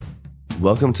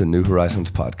Welcome to New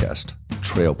Horizons Podcast,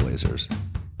 Trailblazers.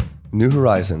 New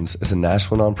Horizons is a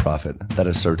national nonprofit that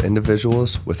has served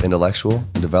individuals with intellectual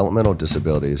and developmental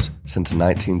disabilities since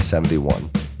 1971.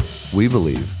 We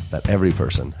believe that every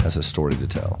person has a story to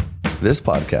tell. This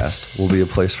podcast will be a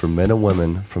place for men and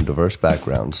women from diverse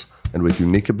backgrounds and with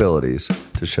unique abilities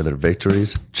to share their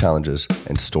victories, challenges,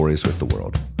 and stories with the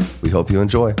world. We hope you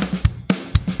enjoy.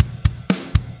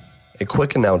 A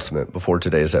quick announcement before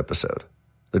today's episode.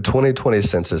 The 2020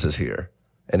 census is here,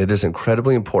 and it is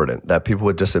incredibly important that people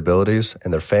with disabilities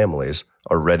and their families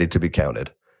are ready to be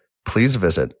counted. Please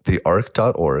visit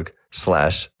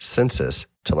thearc.org/census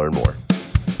to learn more.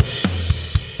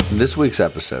 In this week's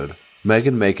episode,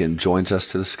 Megan Macon joins us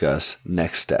to discuss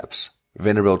Next Steps,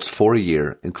 Vanderbilt's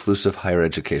 4-year inclusive higher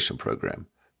education program.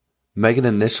 Megan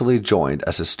initially joined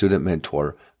as a student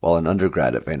mentor while an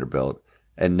undergrad at Vanderbilt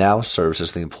and now serves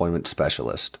as the employment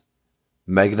specialist.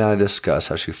 Megan and I discuss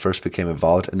how she first became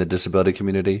involved in the disability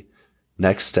community,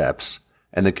 next steps,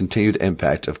 and the continued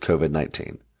impact of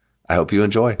COVID-19. I hope you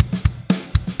enjoy.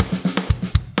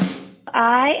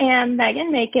 I am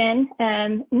Megan Macon,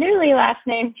 newly last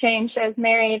name changed. I was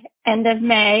married end of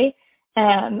May.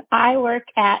 I work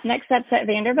at Next Steps at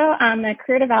Vanderbilt on the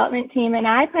career development team, and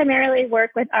I primarily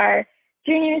work with our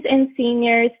juniors and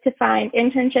seniors to find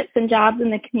internships and jobs in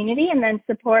the community and then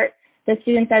support the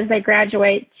students as they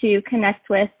graduate to connect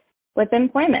with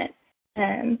employment.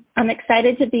 I'm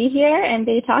excited to be here and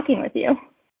be talking with you.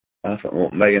 Awesome.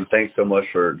 Well, Megan, thanks so much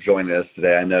for joining us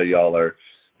today. I know y'all are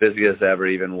busy as ever,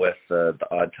 even with the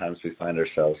odd times we find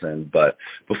ourselves in. But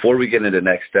before we get into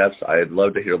next steps, I'd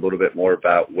love to hear a little bit more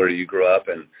about where you grew up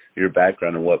and your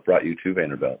background and what brought you to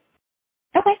Vanderbilt.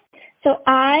 Okay. So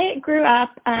I grew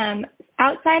up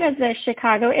outside of the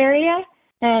Chicago area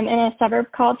in a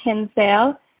suburb called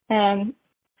Hinsdale.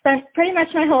 Spent pretty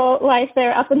much my whole life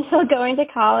there up until going to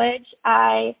college.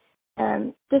 I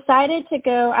decided to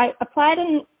go, I applied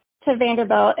to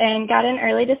Vanderbilt and got an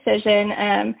early decision.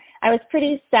 I was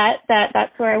pretty set that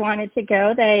that's where I wanted to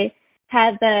go. They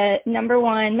had the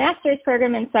 #1 master's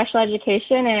program in special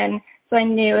education, and so I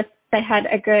knew if they had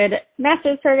a good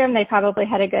master's program, they probably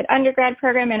had a good undergrad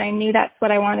program, and I knew that's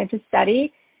what I wanted to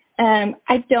study.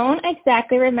 I don't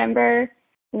exactly remember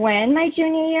when my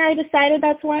junior year I decided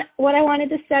that's what I wanted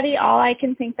to study. All I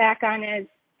can think back on is,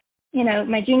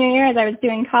 my junior year as I was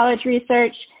doing college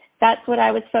research, that's what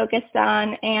I was focused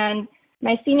on. And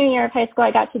my senior year of high school,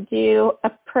 I got to do a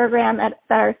program that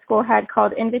our school had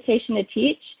called Invitation to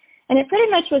Teach. And it pretty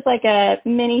much was like a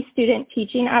mini student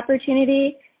teaching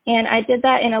opportunity. And I did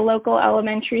that in a local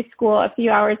elementary school a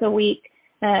few hours a week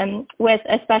with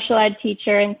a special ed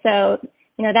teacher. And so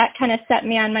that kind of set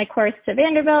me on my course to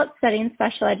Vanderbilt, studying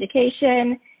special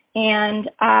education. And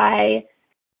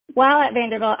while at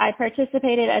Vanderbilt, I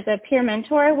participated as a peer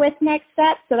mentor with Next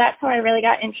Steps. So that's how I really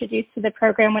got introduced to the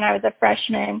program when I was a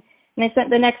freshman. And I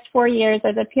spent the next 4 years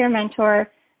as a peer mentor.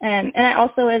 And I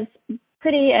also was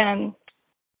pretty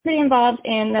involved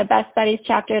in the Best Buddies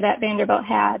chapter that Vanderbilt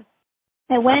had.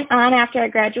 I went on after I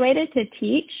graduated to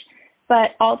teach.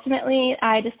 But ultimately,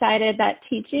 I decided that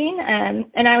teaching,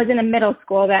 and I was in a middle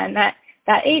school then, that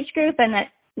age group and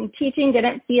that teaching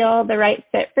didn't feel the right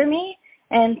fit for me.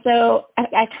 And so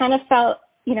I kind of felt,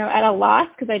 at a loss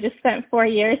because I just spent 4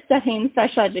 years studying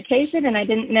special education and I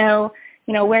didn't know,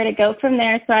 where to go from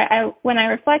there. So when I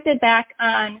reflected back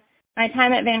on my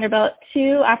time at Vanderbilt,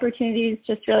 2 opportunities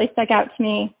just really stuck out to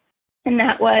me. And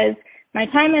that was my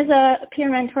time as a peer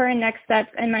mentor in Next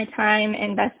Steps and my time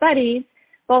in Best Buddies,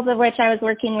 both of which I was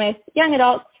working with young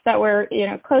adults that were,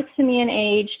 close to me in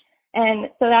age. And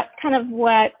so that's kind of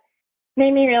what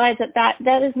made me realize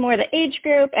that is more the age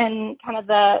group and kind of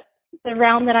the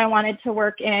realm that I wanted to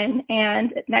work in.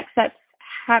 And Next Steps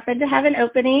happened to have an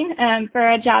opening for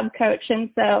a job coach. And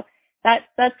so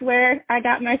that's where I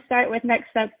got my start with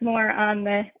Next Steps, more on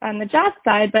the job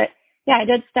side. But yeah, I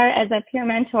did start as a peer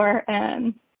mentor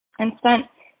and spent,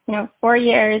 4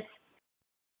 years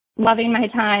loving my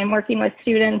time working with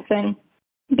students and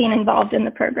being involved in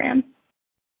the program.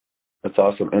 That's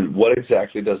awesome. And what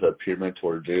exactly does a peer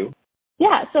mentor do?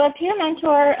 Yeah, so a peer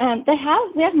mentor,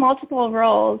 we have multiple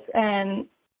roles.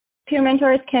 Peer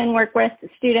mentors can work with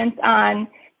students on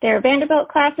their Vanderbilt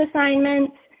class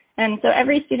assignments. And so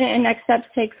every student in Next Steps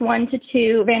takes 1 to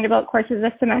 2 Vanderbilt courses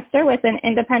a semester with an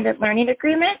independent learning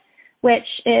agreement, which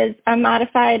is a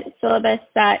modified syllabus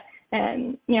that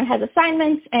has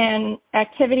assignments and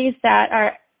activities that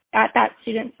are at that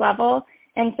student's level.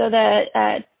 And so the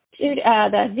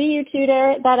VU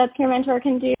tutor that a peer mentor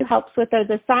can do helps with those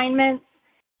assignments.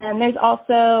 And there's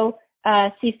also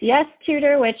CCS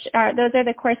tutor, which those are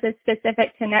the courses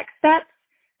specific to Next Steps.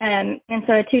 And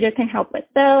so a tutor can help with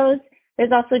those.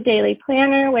 There's also Daily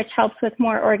Planner, which helps with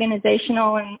more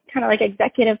organizational and kind of like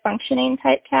executive functioning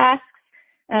type tasks.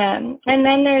 And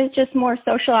then there's just more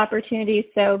social opportunities,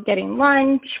 so getting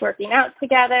lunch, working out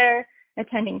together,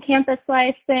 attending campus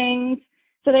life things.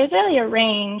 So there's really a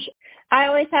range. I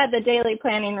always had the daily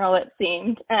planning role, it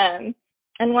seemed.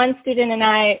 And one student and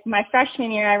I, my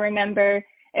freshman year, I remember,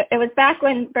 it was back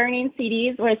when burning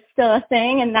CDs was still a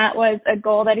thing, and that was a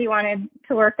goal that he wanted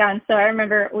to work on. So I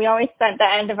remember we always spent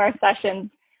the end of our sessions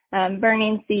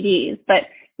burning CDs. But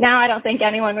now I don't think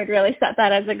anyone would really set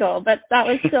that as a goal, but that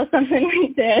was still something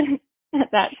we did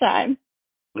at that time.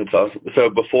 That's awesome. So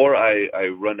before I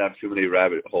run down too many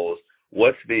rabbit holes,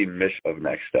 what's the mission of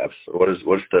Next Steps?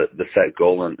 What's the set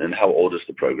goal, and how old is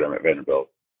the program at Vanderbilt?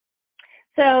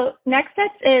 So Next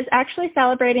Steps is actually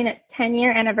celebrating its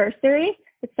 10-year anniversary.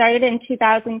 It started in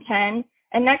 2010.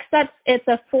 And Next Steps, it's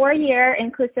a 4-year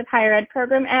inclusive higher ed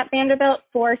program at Vanderbilt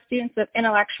for students with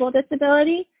intellectual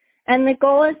disability. And the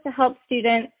goal is to help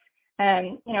students,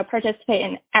 participate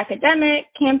in academic,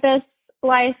 campus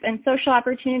life, and social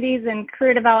opportunities and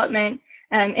career development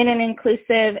in an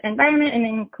inclusive environment, in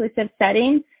an inclusive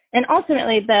setting. And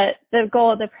ultimately, the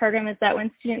goal of the program is that when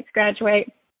students graduate,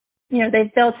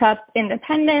 they've built up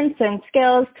independence and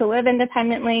skills to live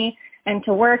independently and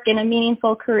to work in a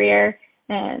meaningful career.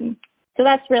 And so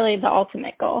that's really the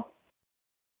ultimate goal.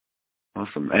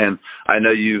 Awesome. And I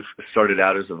know you've started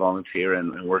out as a volunteer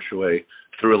and worked your way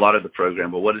through a lot of the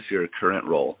program, but what is your current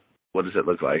role? What does it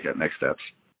look like at Next Steps?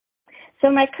 So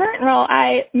my current role,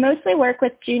 I mostly work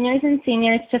with juniors and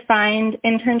seniors to find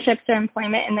internships or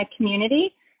employment in the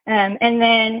community, and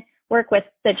then work with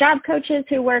the job coaches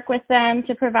who work with them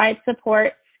to provide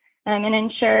support and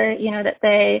ensure, that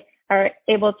they are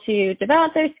able to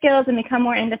develop their skills and become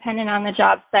more independent on the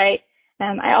job site.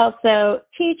 I also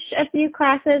teach a few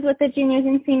classes with the juniors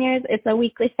and seniors. It's a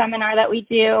weekly seminar that we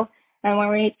do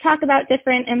where we talk about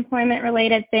different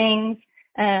employment-related things,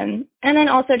 and then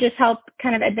also just help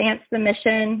kind of advance the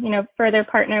mission, further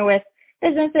partner with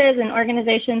businesses and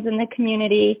organizations in the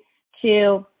community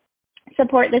to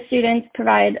support the students,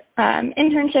 provide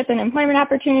internship and employment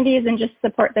opportunities, and just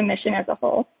support the mission as a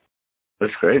whole.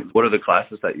 That's great. What are the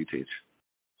classes that you teach?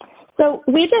 So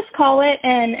we just call it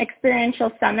an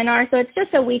experiential seminar. So it's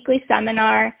just a weekly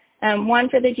seminar, one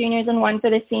for the juniors and one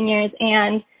for the seniors,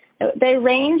 and they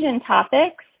range in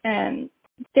topics.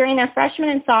 During their freshman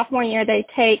and sophomore year, they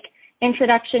take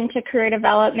Introduction to Career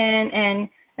Development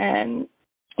and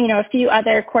a few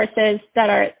other courses that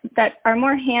are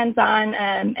more hands-on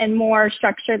and more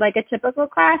structured like a typical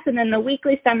class. And then the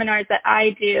weekly seminars that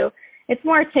I do, it's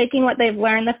more taking what they've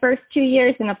learned the first 2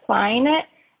 years and applying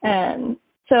it.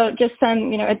 So just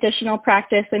some, additional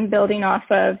practice and building off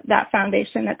of that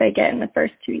foundation that they get in the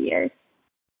first 2 years.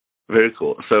 Very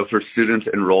cool. So for students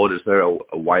enrolled, is there a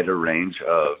wider range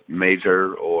of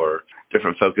major or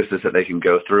different focuses that they can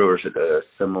go through, or is it a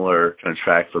similar kind of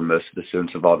track for most of the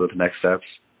students involved with Next Steps?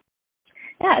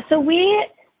 Yeah, so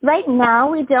right now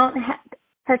we don't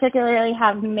particularly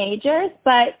have majors,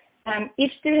 but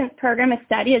each student's program of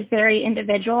study is very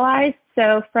individualized.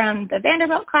 So from the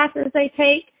Vanderbilt classes they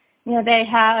take, they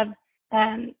have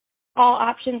all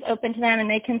options open to them, and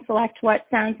they can select what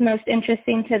sounds most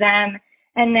interesting to them.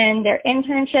 And then their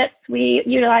internships, we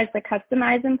utilize the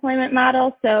customized employment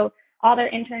model. So all their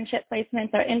internship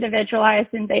placements are individualized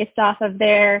and based off of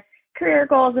their career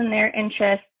goals and their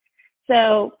interests.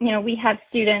 So, we have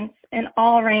students in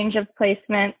all range of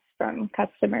placements, from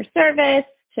customer service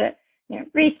to,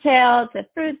 retail to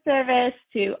food service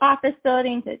to office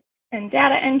building and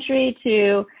data entry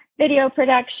to video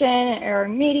production or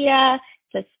media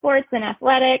to sports and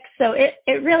athletics. So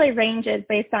it really ranges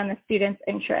based on the student's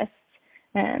interests.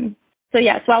 So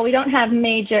yes, while we don't have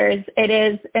majors, it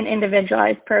is an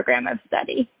individualized program of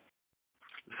study.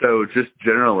 So just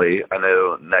generally, I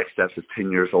know Next Steps is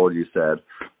 10 years old, you said.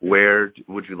 Where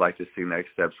would you like to see Next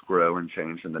Steps grow and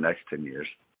change in the next 10 years?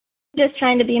 Just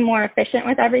trying to be more efficient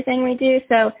with everything we do.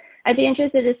 So I'd be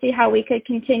interested to see how we could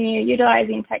continue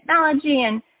utilizing technology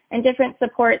and different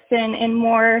supports in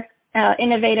more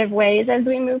innovative ways as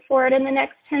we move forward in the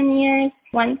next 10 years.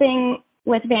 One thing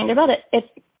with Vanderbilt,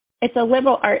 it's a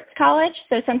liberal arts college,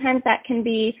 so sometimes that can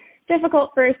be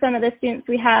difficult for some of the students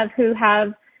we have who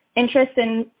have interest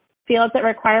in fields that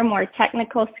require more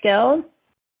technical skills.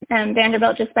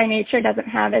 Vanderbilt, just by nature, doesn't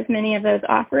have as many of those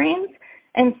offerings.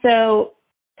 And so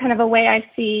kind of a way I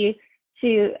see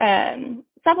to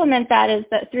supplement that is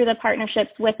that through the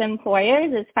partnerships with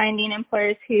employers is finding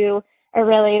employers who are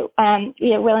really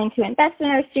willing to invest in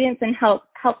our students and help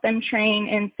them train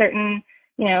in certain,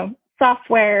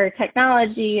 software or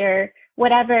technology or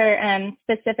whatever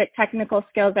specific technical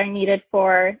skills are needed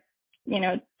for,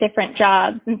 different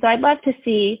jobs. And so I'd love to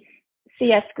see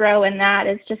us grow in that,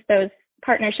 as just those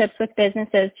partnerships with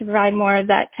businesses to provide more of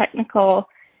that technical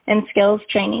and skills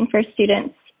training for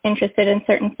students interested in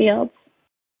certain fields.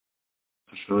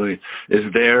 Absolutely. Is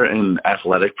there an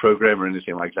athletic program or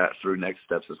anything like that through Next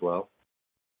Steps as well?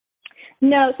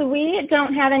 No, so we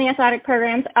don't have any athletic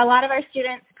programs. A lot of our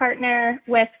students partner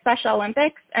with Special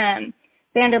Olympics.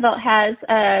 Vanderbilt has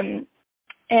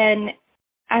and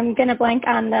I'm going to blank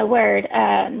on the word,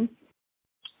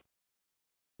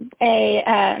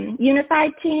 a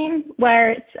unified team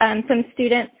where it's, some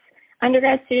students,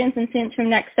 undergrad students and students from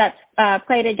Next Steps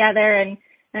play together.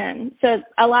 And so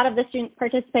a lot of the students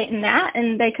participate in that.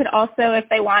 And they could also, if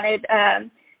they wanted,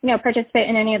 participate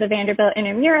in any of the Vanderbilt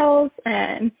intramurals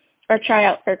or try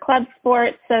out for club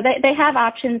sports. So they have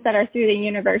options that are through the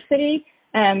university.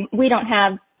 We don't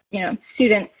have,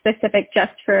 student specific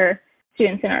just for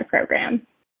students in our program.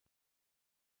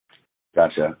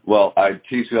 Gotcha. Well, I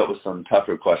teased you up with some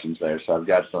tougher questions there, so I've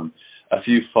got a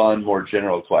few fun, more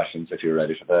general questions if you're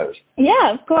ready for those.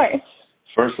 Yeah, of course.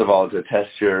 First of all, to test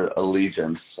your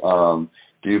allegiance,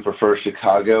 do you prefer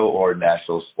Chicago or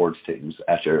Nashville sports teams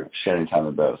after sharing time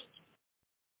in both?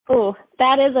 Ooh,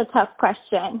 that is a tough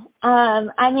question.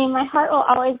 My heart will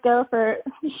always go for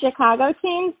Chicago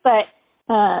teams, but,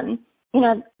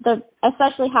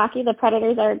 especially hockey, the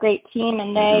Predators are a great team,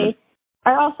 and they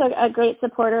are also a great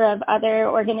supporter of other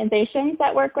organizations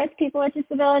that work with people with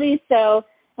disabilities. So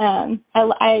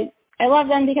I love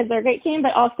them because they're a great team,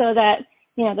 but also that,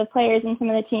 the players and some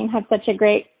of the team have such a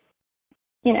great,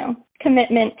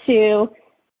 commitment to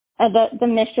the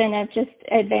mission of just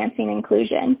advancing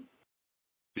inclusion.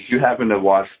 Did you happen to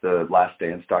watch the Last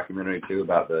Dance documentary too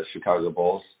about the Chicago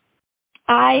Bulls?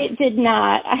 I did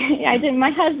not. I did.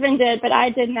 My husband did, but I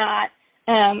did not.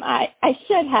 I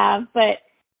should have, but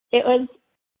it was,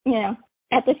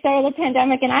 at the start of the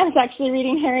pandemic, and I was actually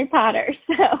reading Harry Potter.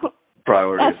 So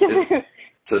priorities.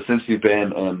 So since you've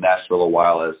been in Nashville a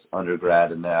while as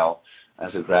undergrad and now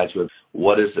as a graduate,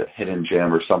 what is a hidden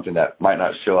gem or something that might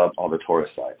not show up on the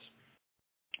tourist sites?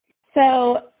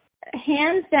 So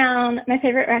hands down, my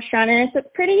favorite restaurant, and it's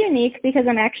pretty unique because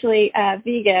I'm actually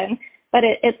vegan, but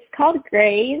it's called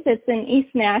Gray's. It's in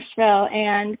East Nashville,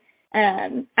 and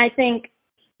I think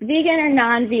vegan or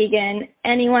non-vegan,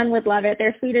 anyone would love it.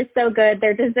 Their food is so good.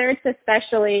 Their desserts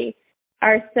especially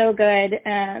are so good.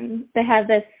 They have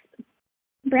this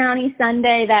brownie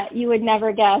sundae that you would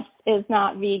never guess is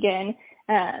not vegan.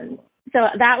 So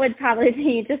that would probably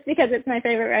be, just because it's my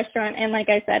favorite restaurant. And like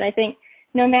I said, I think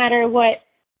no matter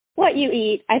what you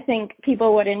eat, I think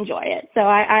people would enjoy it. So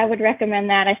I would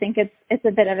recommend that. I think it's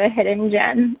a bit of a hidden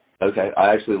gem. Okay.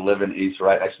 I actually live in East,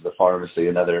 right next to the pharmacy,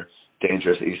 another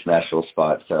dangerous East Nashville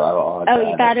spot. So I'll add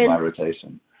that to my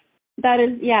rotation. That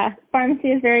is, yeah. Pharmacy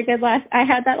is very good. I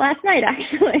had that last night,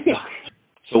 actually.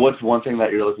 So what's one thing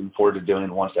that you're looking forward to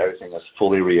doing once everything is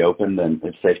fully reopened and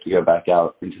it's safe to go back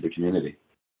out into the community?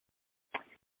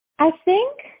 I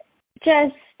think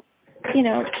just,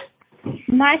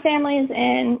 my family's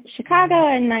in Chicago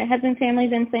and my husband's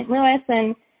family's in St. Louis,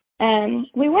 and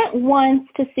we went once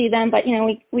to see them, but,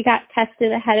 we got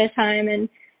tested ahead of time and,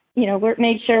 we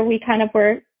made sure we kind of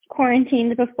were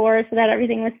quarantined before so that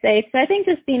everything was safe. So I think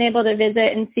just being able to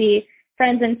visit and see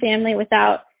friends and family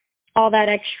without all that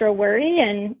extra worry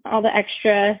and all the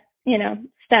extra,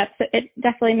 steps, it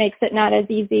definitely makes it not as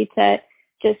easy to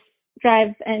just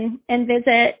drive and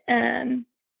visit.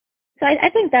 So I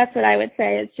think that's what I would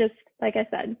say is just, like I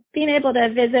said, being able to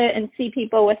visit and see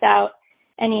people without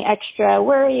any extra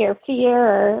worry or fear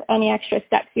or any extra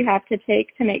steps you have to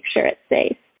take to make sure it's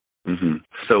safe. Mm-hmm.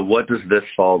 So what does this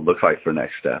fall look like for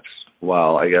Next Steps?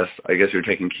 Well, I guess you're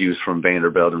taking cues from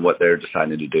Vanderbilt and what they're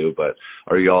deciding to do, but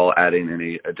are you all adding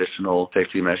any additional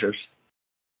safety measures?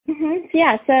 Mm-hmm.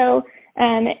 Yeah, so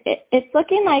it's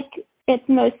looking like it's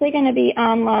mostly going to be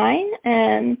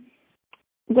online,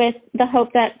 with the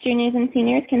hope that juniors and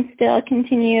seniors can still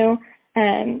continue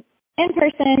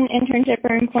in-person internship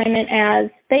or employment as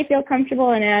they feel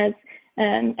comfortable and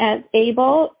as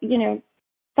able,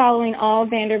 following all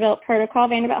Vanderbilt protocol.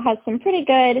 Vanderbilt has some pretty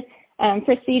good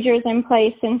procedures in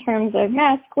place in terms of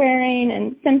mask wearing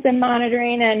and symptom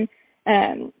monitoring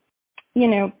and,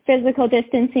 physical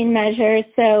distancing measures.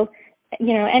 So,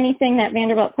 anything that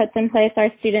Vanderbilt puts in place, our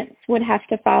students would have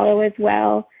to follow as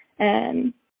well.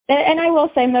 And I will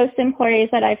say most employers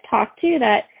that I've talked to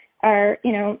that are,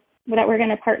 that we're going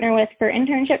to partner with for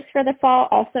internships for the fall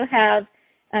also have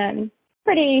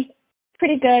pretty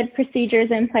good procedures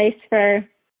in place for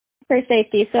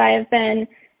safety. So I have been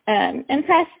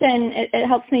impressed, and it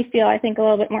helps me feel, I think, a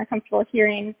little bit more comfortable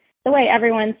hearing the way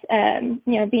everyone's,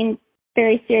 being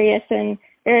very serious and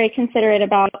very considerate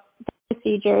about the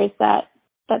procedures that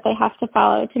they have to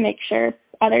follow to make sure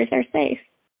others are safe.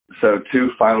 So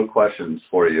 2 final questions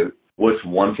for you. What's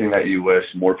one thing that you wish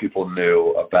more people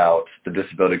knew about the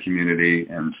disability community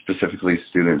and specifically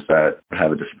students that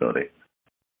have a disability?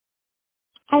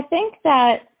 I think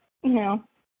that,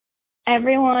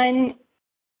 everyone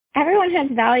has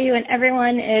value and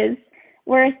everyone is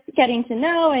worth getting to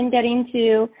know and getting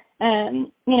to,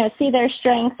 see their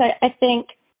strengths. I think,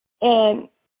 from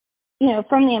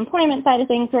the employment side of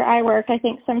things where I work, I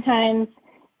think sometimes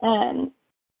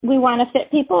we want to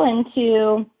fit people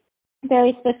into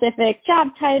very specific job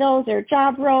titles or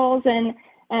job roles. And,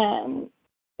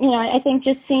 I think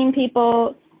just seeing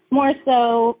people more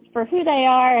so for who they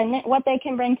are and what they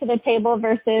can bring to the table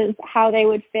versus how they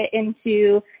would fit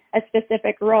into a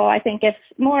specific role. I think if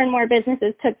more and more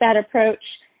businesses took that approach,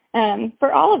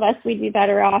 for all of us, we'd be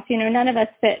better off. None of us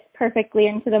fit perfectly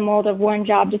into the mold of one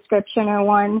job description or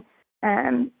one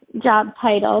job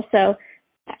title. So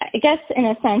I guess in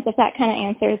a sense, if that kind of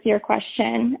answers your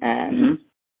question,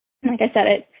 like I said,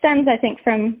 it stems, I think,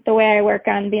 from the way I work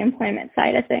on the employment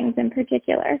side of things in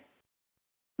particular.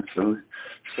 Absolutely.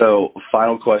 So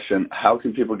final question, how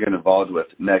can people get involved with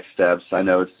Next Steps? I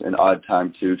know it's an odd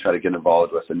time to try to get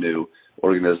involved with a new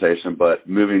organization, but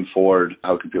moving forward,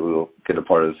 how can people get a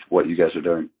part of what you guys are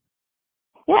doing?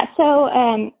 Yeah, so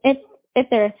if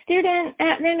they're a student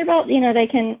at Vanderbilt, they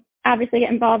can obviously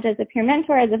get involved as a peer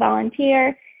mentor, as a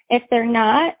volunteer. If they're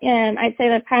not, I'd say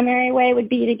the primary way would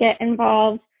be to get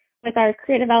involved with our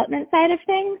career development side of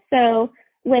things. So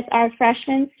with our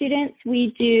freshman students,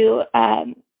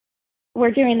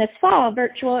 we're doing this fall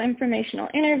virtual informational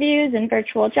interviews and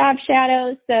virtual job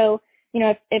shadows. So,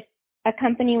 if a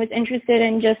company was interested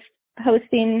in just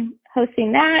hosting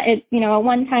that, it's, a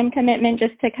one-time commitment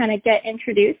just to kind of get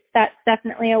introduced. That's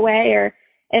definitely a way. Or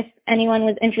if anyone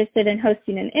was interested in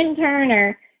hosting an intern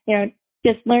or,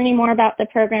 just learning more about the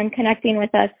program, connecting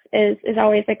with us is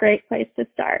always a great place to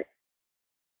start.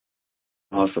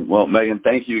 Awesome. Well, Megan,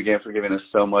 thank you again for giving us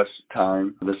so much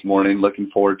time this morning. Looking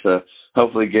forward to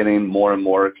hopefully getting more and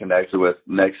more connected with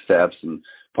Next Steps and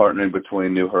partnering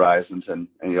between New Horizons and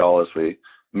y'all as we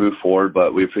move forward.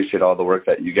 But we appreciate all the work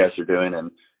that you guys are doing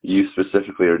and you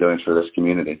specifically are doing for this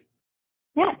community.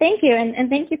 Yeah, thank you. And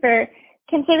thank you for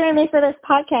considering me for this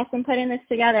podcast and putting this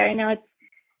together. I know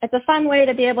it's a fun way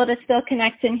to be able to still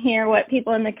connect and hear what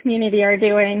people in the community are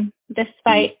doing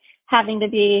despite having to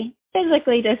be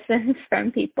physically distanced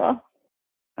from people.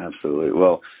 Absolutely.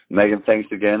 Well, Megan,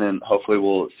 thanks again, and hopefully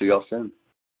we'll see y'all soon.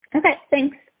 Okay,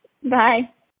 thanks. Bye.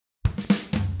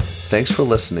 Thanks for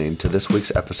listening to this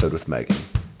week's episode with Megan.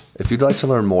 If you'd like to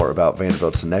learn more about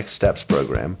Vanderbilt's Next Steps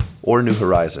program or New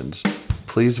Horizons,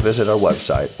 please visit our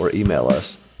website or email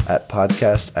us at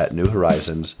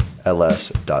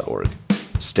podcast@newhorizonsls.org.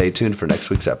 Stay tuned for next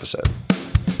week's episode.